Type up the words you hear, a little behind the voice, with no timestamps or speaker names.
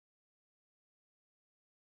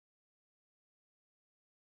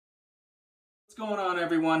What's going on,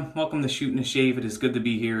 everyone? Welcome to Shooting a Shave. It is good to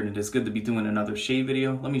be here and it is good to be doing another shave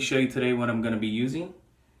video. Let me show you today what I'm going to be using.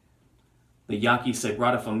 The Yaqi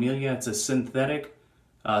Sagrata Familia. It's a synthetic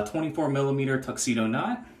 24mm tuxedo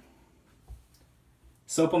knot.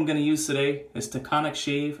 Soap I'm going to use today is Taconic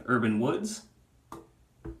Shave Urban Woods.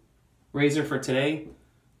 Razor for today,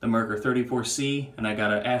 the Merkur 34C, and I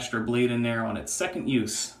got an Astra blade in there on its second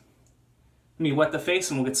use. Let me wet the face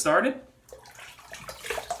and we'll get started.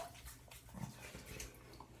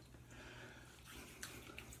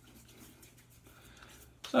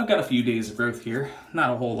 So I've got a few days of growth here, not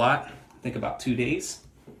a whole lot, I think about 2 days.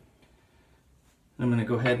 I'm going to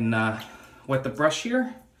go ahead and wet the brush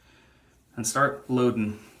here and start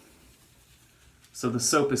loading. So the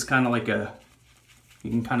soap is kind of like you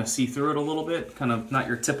can kind of see through it a little bit, kind of not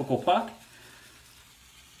your typical puck.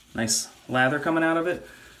 Nice lather coming out of it.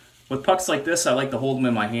 With pucks like this, I like to hold them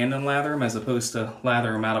in my hand and lather them as opposed to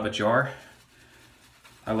lather them out of a jar.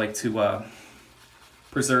 I like to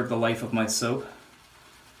preserve the life of my soap.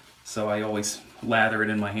 So I always lather it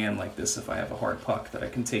in my hand like this if I have a hard puck that I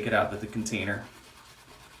can take it out of the container.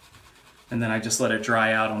 And then I just let it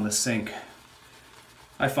dry out on the sink.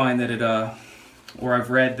 I find that or I've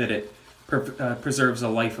read that it preserves the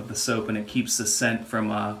life of the soap and it keeps the scent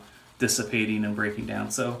from dissipating and breaking down.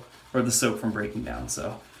 Or the soap from breaking down.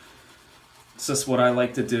 So it's just what I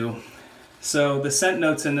like to do. So the scent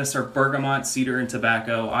notes in this are bergamot, cedar, and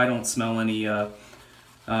tobacco. I don't smell any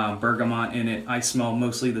bergamot in it. I smell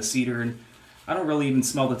mostly the cedar, and I don't really even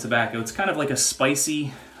smell the tobacco. It's kind of like a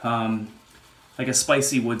spicy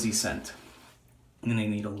woodsy scent. And they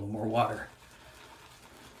need a little more water.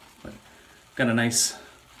 But got a nice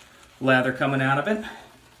lather coming out of it.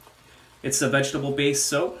 It's a vegetable-based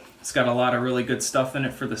soap. It's got a lot of really good stuff in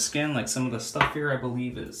it for the skin, like some of the stuff here I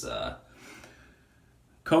believe is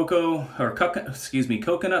coconut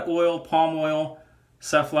oil, palm oil,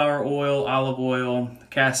 safflower oil, olive oil,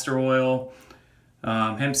 castor oil,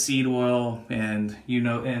 hemp seed oil,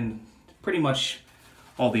 and pretty much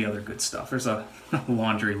all the other good stuff. There's a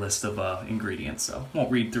laundry list of ingredients, so I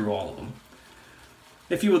won't read through all of them.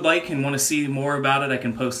 If you would like and want to see more about it, I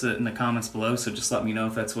can post it in the comments below, so just let me know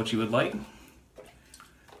if that's what you would like.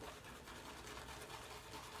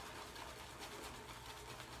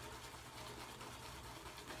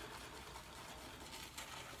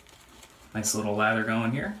 Nice little lather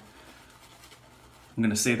going here. I'm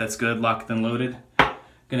going to say that's good, locked and loaded.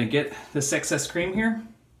 Going to get this excess cream here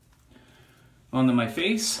onto my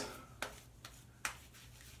face.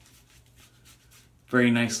 Very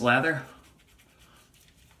nice lather.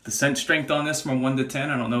 The scent strength on this from 1 to 10,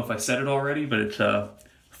 I don't know if I said it already, but it's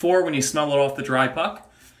 4 when you smell it off the dry puck.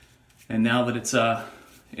 And now that it's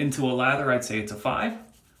into a lather, I'd say it's a 5.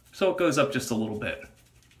 So it goes up just a little bit.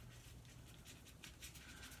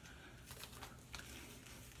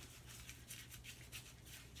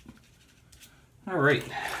 All right,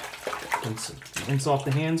 rinse off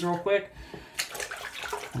the hands real quick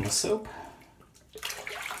and the soap.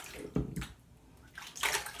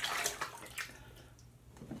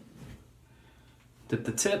 Dip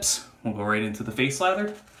the tips, we'll go right into the face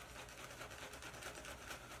lather.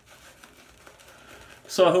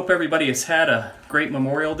 So I hope everybody has had a great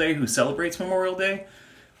Memorial Day who celebrates Memorial Day.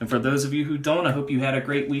 And for those of you who don't, I hope you had a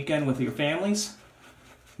great weekend with your families.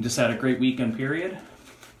 And just had a great weekend period.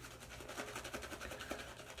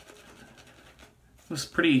 It was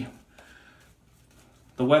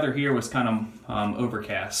the weather here was kind of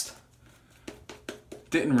overcast.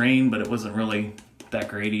 Didn't rain, but it wasn't really that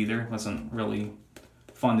great either. It wasn't really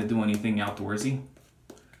fun to do anything outdoorsy.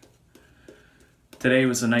 Today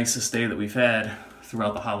was the nicest day that we've had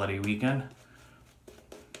throughout the holiday weekend.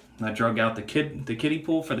 I drug out the kiddie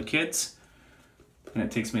pool for the kids, and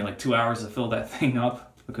it takes me like 2 hours to fill that thing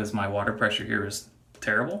up because my water pressure here is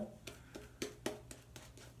terrible.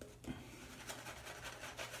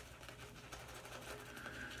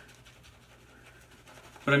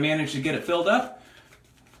 But I managed to get it filled up,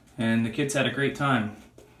 and the kids had a great time.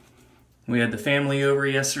 We had the family over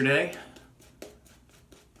yesterday.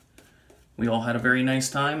 We all had a very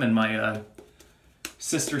nice time, and my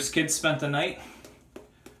sister's kids spent the night.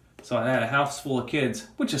 So I had a house full of kids,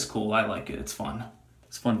 which is cool. I like it. It's fun.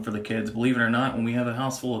 It's fun for the kids. Believe it or not, when we have a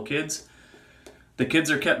house full of kids, the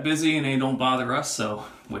kids are kept busy and they don't bother us.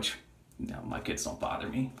 My kids don't bother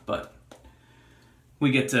me, but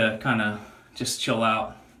we get to kind of just chill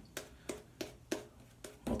out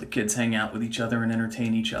while the kids hang out with each other and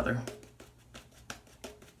entertain each other.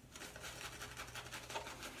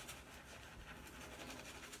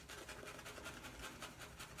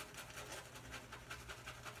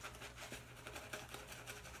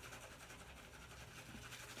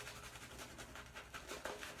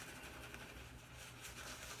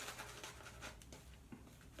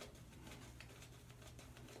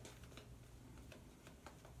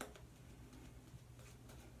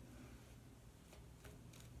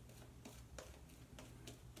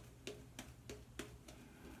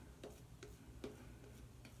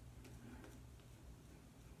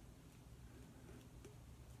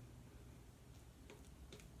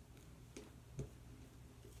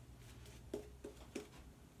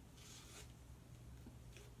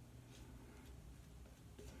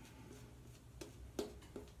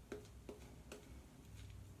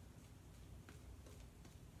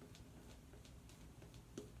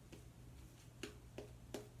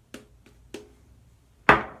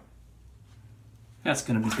 That's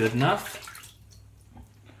going to be good enough.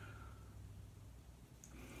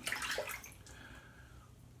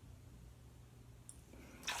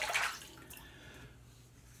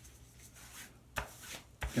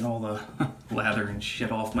 Get all the lather and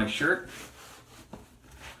shit off my shirt.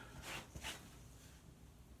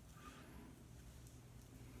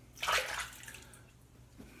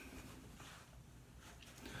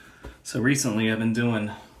 So recently I've been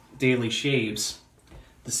doing daily shaves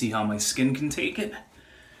to see how my skin can take it.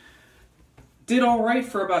 Did all right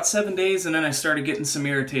for about 7 days, and then I started getting some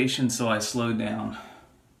irritation, so I slowed down.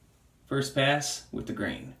 First pass with the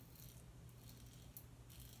grain.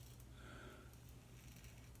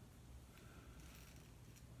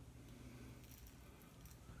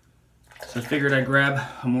 So I figured I'd grab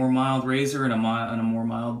a more mild razor and a more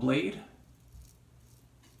mild blade.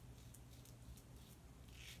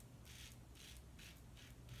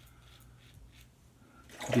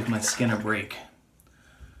 Give my skin a break.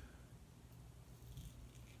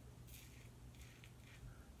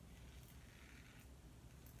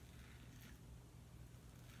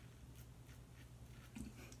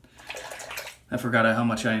 I forgot how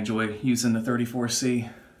much I enjoy using the 34C.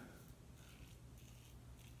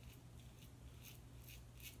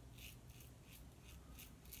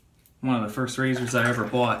 One of the first razors I ever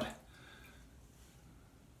bought.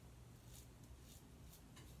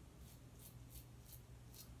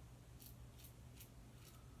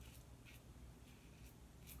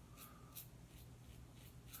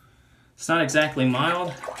 It's not exactly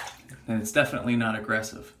mild, and it's definitely not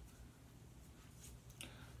aggressive.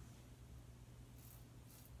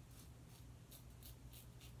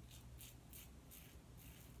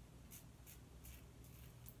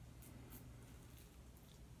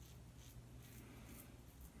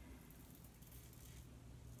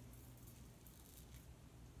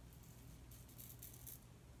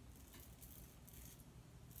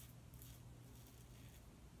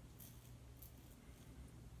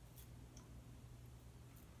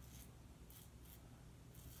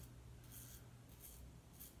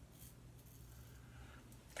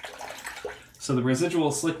 So the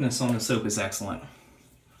residual slickness on the soap is excellent.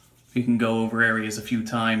 You can go over areas a few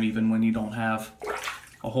times even when you don't have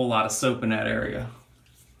a whole lot of soap in that area.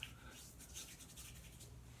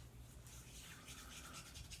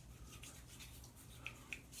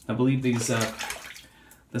 I believe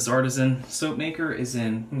this artisan soap maker is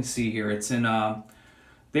in, let me see here, it's in,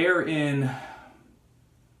 they're in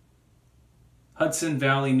Hudson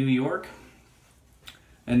Valley, New York.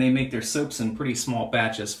 And they make their soaps in pretty small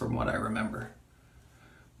batches from what I remember.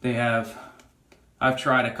 They have, I've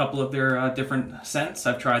tried a couple of their different scents.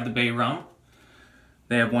 I've tried the Bay Rum.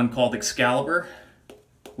 They have one called Excalibur,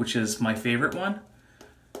 which is my favorite one.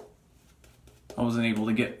 I wasn't able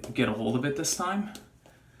to get a hold of it this time.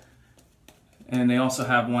 And they also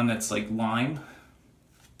have one that's like lime.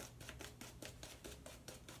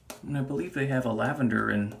 And I believe they have a lavender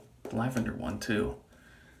one too,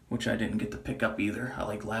 which I didn't get to pick up either. I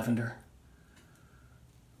like lavender.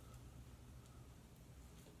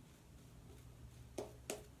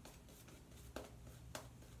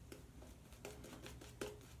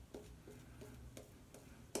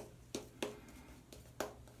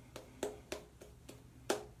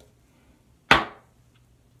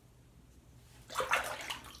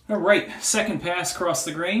 All right, second pass across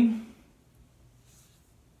the grain.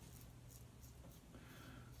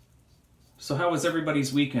 So how was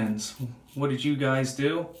everybody's weekends? What did you guys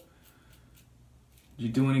do? Did you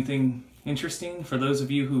do anything interesting? For those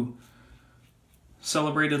of you who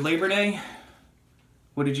celebrated Labor Day,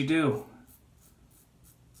 what did you do?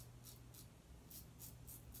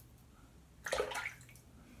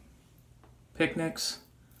 Picnics?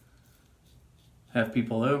 Have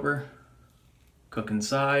people over? Cook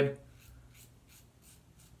inside?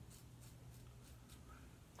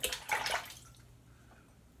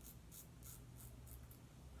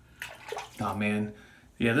 Oh man,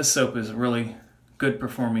 yeah, this soap is a really good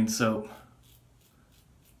performing soap.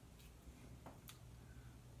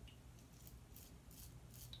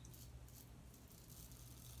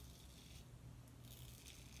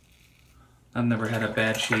 I've never had a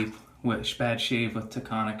bad shave with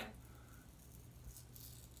Taconic.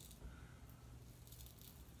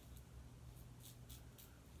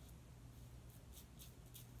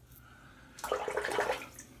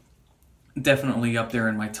 Definitely up there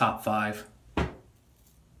in my top 5.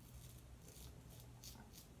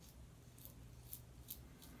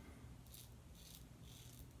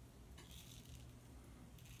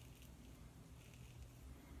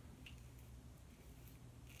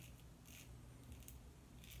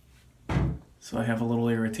 So I have a little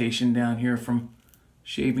irritation down here from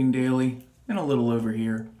shaving daily. and a little over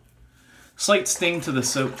here. Slight sting to the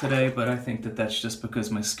soap today, but I think that that's just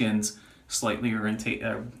because my skin's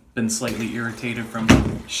been slightly irritated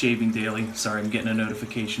from shaving daily. Sorry, I'm getting a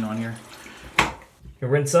notification on here.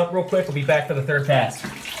 You'll rinse up real quick. We'll be back for the third pass.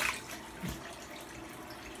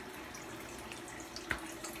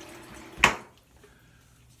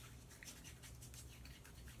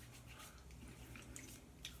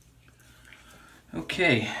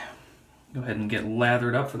 Okay, go ahead and get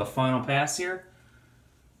lathered up for the final pass here.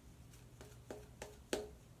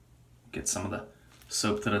 Get some of the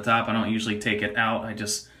soap to the top. I don't usually take it out. I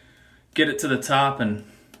just get it to the top and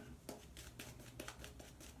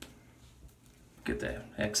get the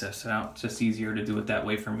excess out. It's just easier to do it that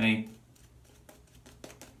way for me.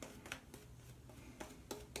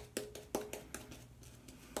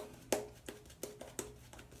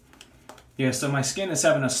 Yeah, so my skin is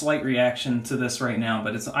having a slight reaction to this right now,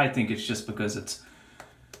 but I think it's just because it's,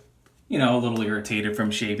 you know, a little irritated from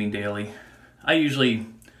shaving daily. I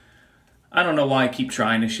don't know why I keep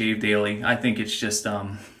trying to shave daily. I think it's just,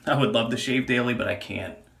 I would love to shave daily, but I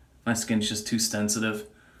can't. My skin's just too sensitive.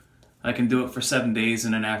 I can do it for 7 days,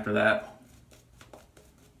 and then after that,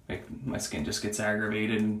 my skin just gets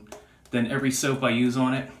aggravated, and then every soap I use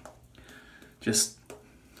on it just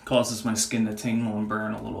causes my skin to tingle and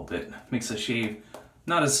burn a little bit. Makes the shave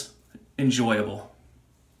not as enjoyable.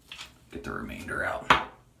 Get the remainder out.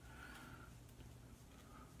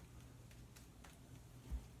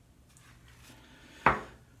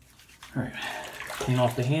 All right, clean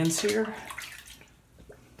off the hands here.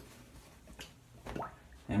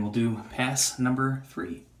 And we'll do pass number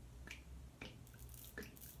 3.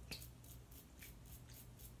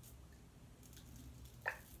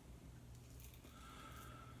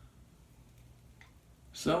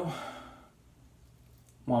 So,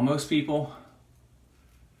 while most people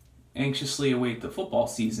anxiously await the football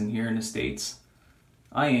season here in the States,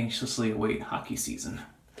 I anxiously await hockey season.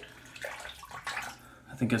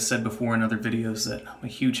 I think I've said before in other videos that I'm a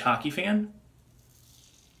huge hockey fan.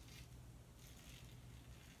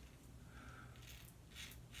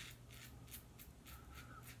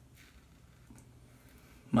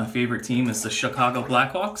 My favorite team is the Chicago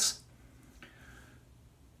Blackhawks.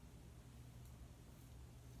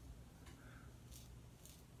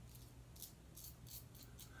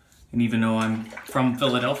 And even though I'm from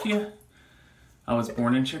Philadelphia, I was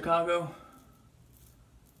born in Chicago,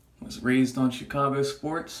 was raised on Chicago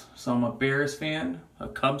sports, so I'm a Bears fan, a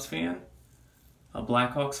Cubs fan, a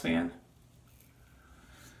Blackhawks fan.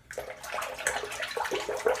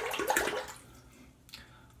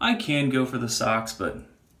 I can go for the Sox, but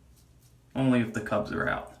only if the Cubs are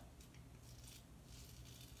out.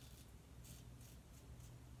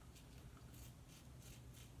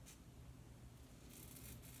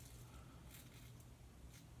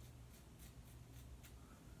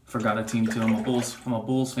 Forgot a team too. I'm a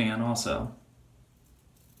Bulls fan also.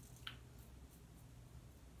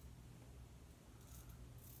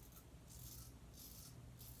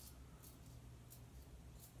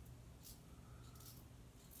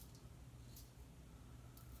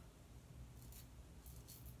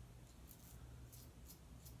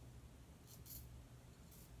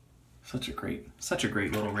 Such a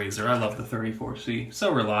great little razor. I love the 34C.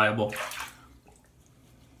 So reliable.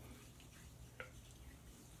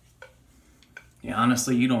 Yeah,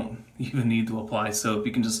 honestly, you don't even need to apply soap.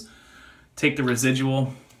 You can just take the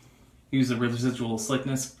residual, use the residual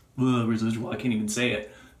slickness. I can't even say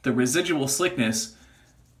it. The residual slickness,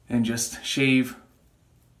 and just shave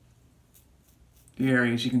the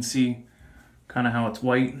areas. You can see kind of how it's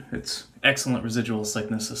white. It's excellent residual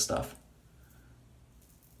slickness of stuff.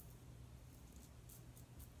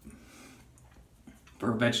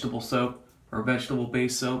 For a vegetable soap or a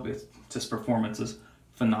vegetable-based soap, its performance is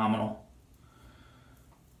phenomenal.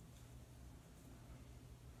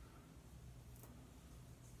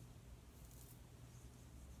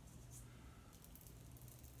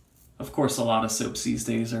 Of course, a lot of soaps these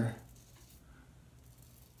days are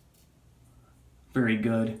very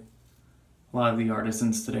good. A lot of the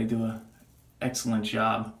artisans today do an excellent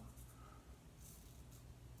job.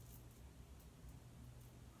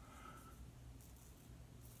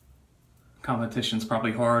 Competition's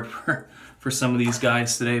probably hard for some of these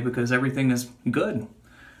guys today because everything is good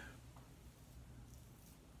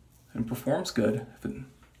and performs good.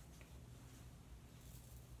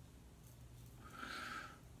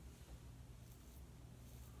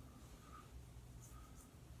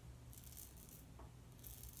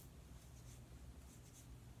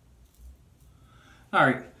 All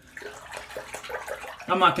right,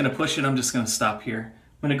 I'm not going to push it. I'm just going to stop here.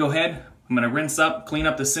 I'm going to go ahead, I'm gonna rinse up, clean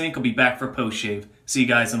up the sink. I'll be back for post shave. See you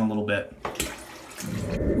guys in a little bit.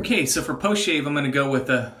 Okay, so for post shave, I'm gonna go with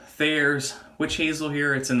the Thayer's Witch Hazel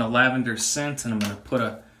here. It's in the lavender scent, and I'm gonna put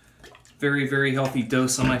a very, very healthy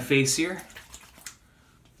dose on my face here.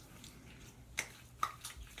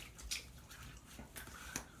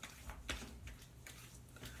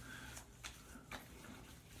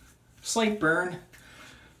 Slight burn,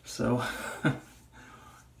 so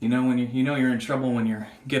you know when you're in trouble when you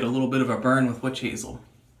get a little bit of a burn with witch hazel.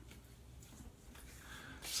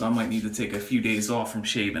 So I might need to take a few days off from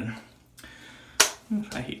shaving.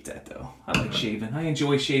 I hate that though. I like shaving. I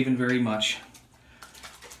enjoy shaving very much.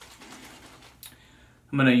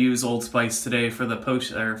 I'm gonna use Old Spice today for the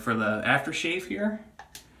aftershave here.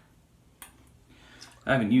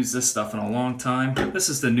 I haven't used this stuff in a long time. This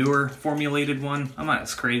is the newer formulated one. I'm not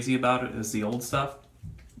as crazy about it as the old stuff.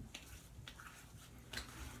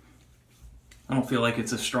 I don't feel like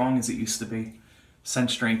it's as strong as it used to be, scent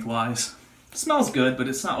strength wise. It smells good, but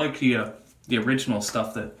it's not like the original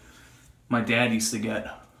stuff that my dad used to get,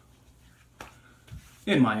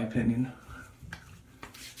 in my opinion.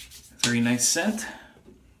 Very nice scent.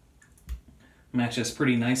 Matches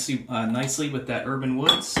pretty nicely with that Urban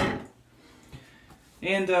Woods.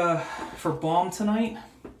 And for balm tonight,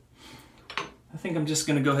 I think I'm just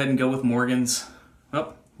gonna go ahead and go with Morgan's.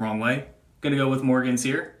 Oh, wrong way. Gonna go with Morgan's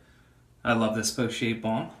here. I love this post-shave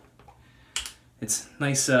balm. It's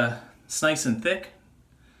nice and thick.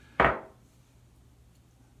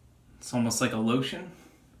 It's almost like a lotion.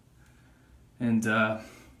 And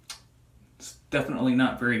it's definitely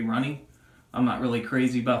not very runny. I'm not really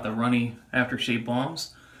crazy about the runny aftershave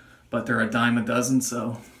balms, but they're a dime a dozen,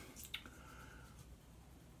 so.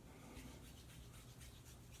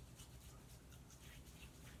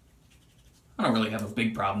 I don't really have a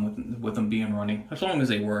big problem with them being runny, as long as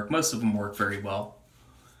they work. Most of them work very well.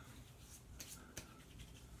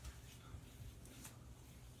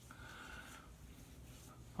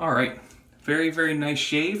 All right, very, very nice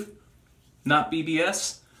shave. Not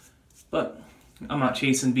BBS, but I'm not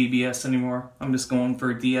chasing BBS anymore. I'm just going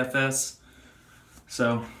for DFS.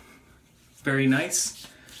 So, very nice.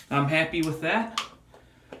 I'm happy with that.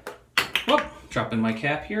 Whoop, dropping my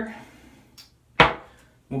cap here.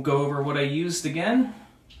 We'll go over what I used again.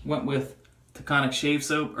 Went with Taconic Shave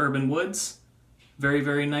Soap, Urban Woods. Very,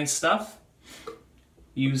 very nice stuff.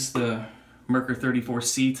 Used the Merkur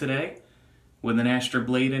 34C today with an Astra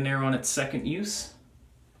blade in there on its second use.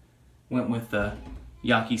 Went with the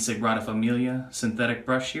Yaqi Sagrata Familia synthetic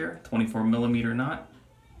brush here, 24mm knot.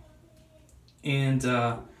 And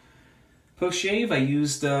post-shave, I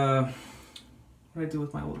used, what did I do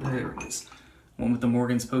with my, there it is. Went with the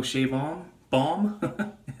Morgan's post-shave balm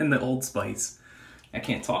and the Old Spice. I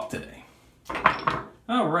can't talk today.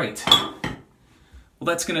 All right. Well,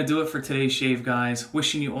 that's going to do it for today's shave, guys.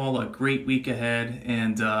 Wishing you all a great week ahead,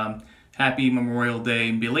 and happy Memorial Day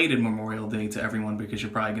and belated Memorial Day to everyone, because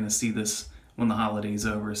you're probably going to see this when the holiday's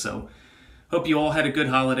over. So hope you all had a good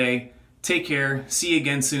holiday. Take care. See you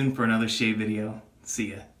again soon for another shave video.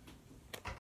 See ya.